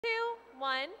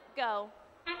1, go.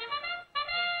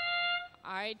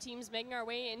 All right, teams making our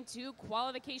way into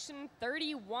qualification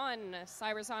 31.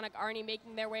 Cybersonic Arnie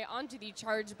making their way onto the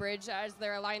charge bridge as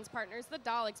their alliance partners, the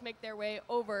Daleks, make their way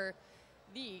over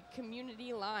the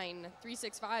community line.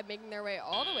 365 making their way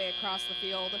all the way across the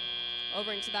field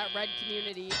over into that red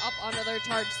community, up onto their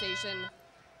charge station.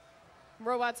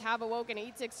 Robots have awoken.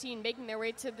 816 making their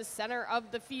way to the center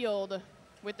of the field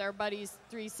with their buddies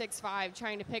 365,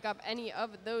 trying to pick up any of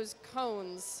those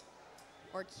cones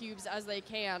or cubes as they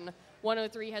can.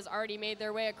 103 has already made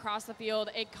their way across the field,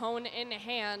 a cone in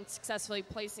hand, successfully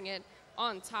placing it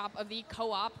on top of the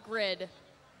co-op grid.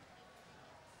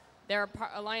 Their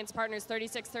alliance partners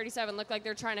 3637 look like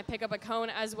they're trying to pick up a cone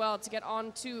as well to get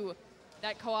onto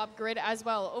that co-op grid as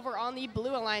well. Over on the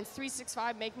blue alliance,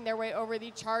 365 making their way over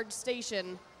the charge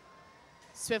station.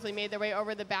 Swiftly made their way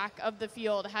over the back of the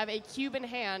field, have a cube in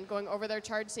hand going over their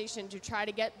charge station to try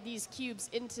to get these cubes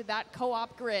into that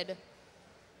co-op grid.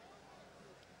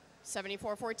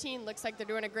 7414 looks like they're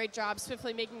doing a great job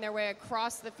swiftly making their way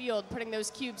across the field, putting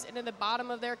those cubes into the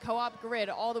bottom of their co-op grid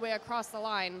all the way across the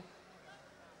line.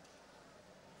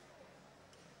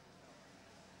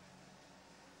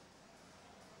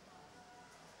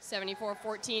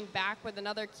 .7414 back with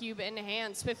another cube in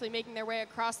hand, swiftly making their way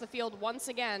across the field once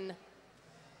again.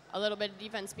 A little bit of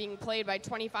defense being played by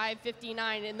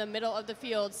 2559 in the middle of the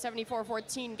field.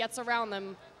 7414 gets around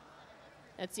them.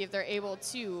 Let's see if they're able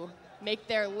to make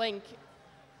their link.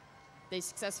 They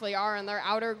successfully are on their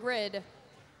outer grid.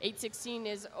 816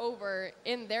 is over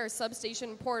in their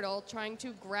substation portal trying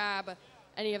to grab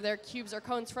any of their cubes or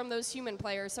cones from those human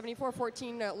players.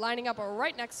 7414 lining up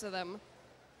right next to them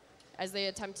as they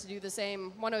attempt to do the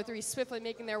same. 103 swiftly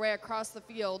making their way across the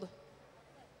field,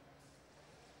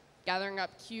 gathering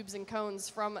up cubes and cones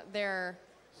from their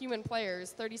human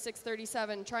players.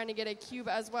 3637 trying to get a cube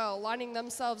as well, lining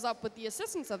themselves up with the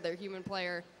assistance of their human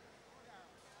player.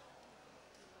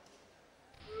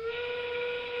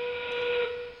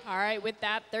 All right, with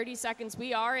that, 30 seconds,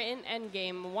 we are in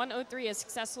endgame. 103 has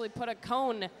successfully put a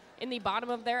cone in the bottom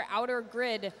of their outer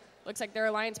grid. Looks like their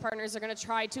alliance partners are going to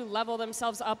try to level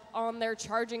themselves up on their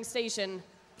charging station.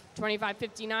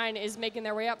 2559 is making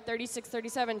their way up.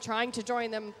 3637 trying to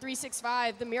join them.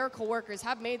 365, the miracle workers,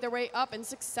 have made their way up and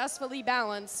successfully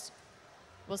balanced.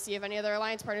 We'll see if any of their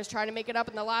alliance partners try to make it up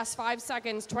in the last 5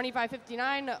 seconds.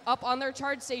 2559 up on their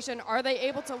charge station. Are they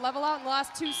able to level out in the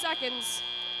last 2 seconds?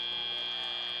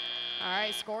 All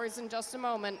right, scores in just a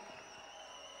moment.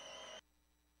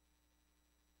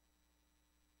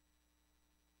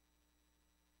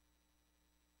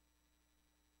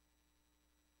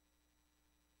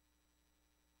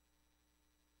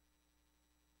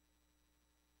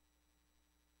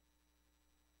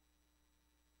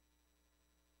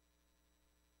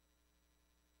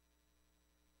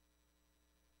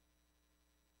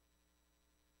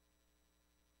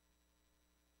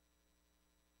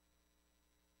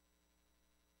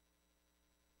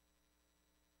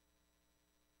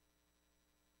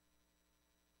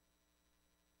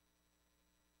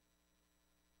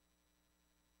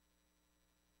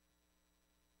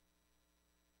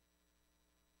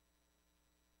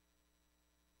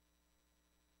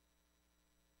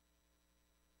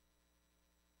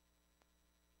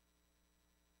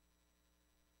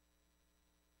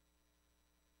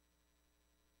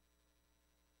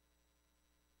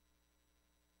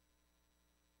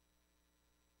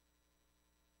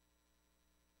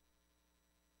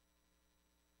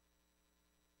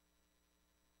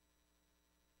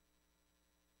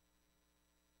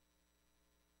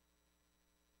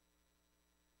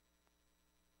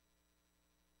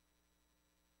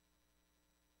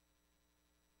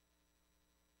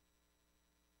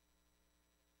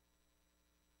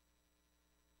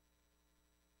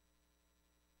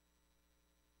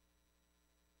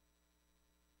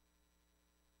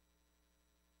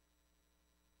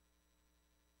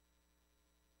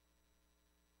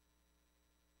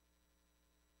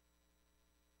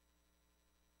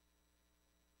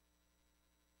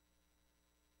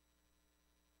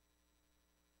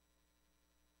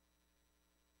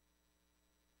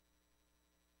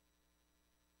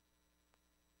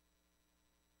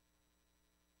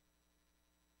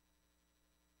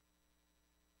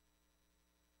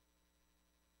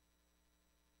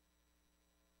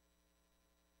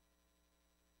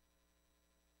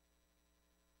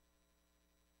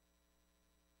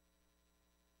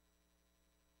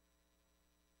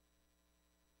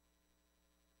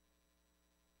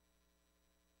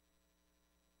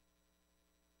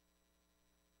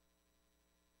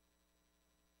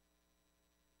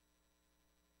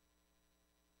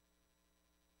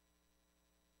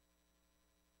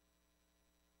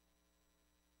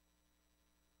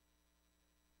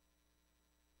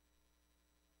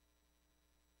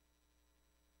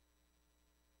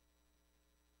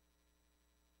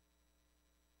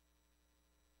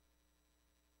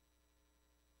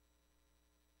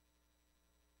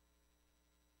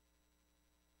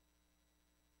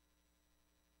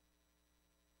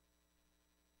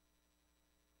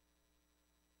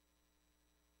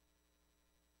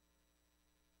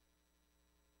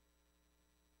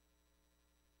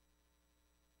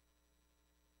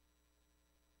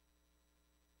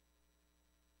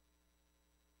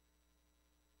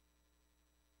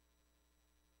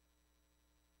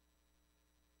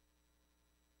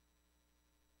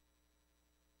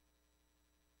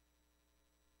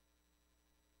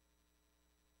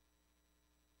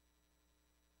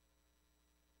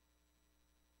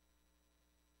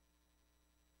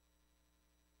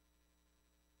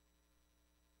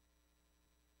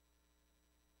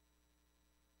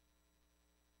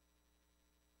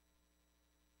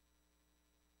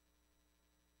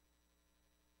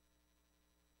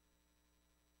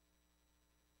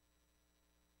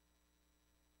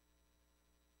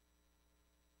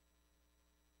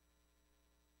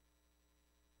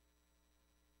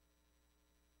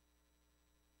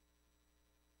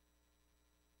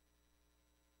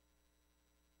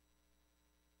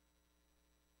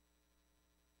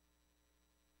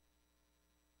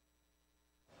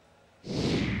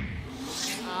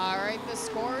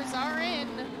 scores are in.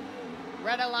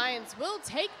 Red Alliance will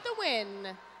take the win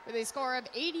with a score of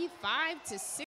 85 to 60.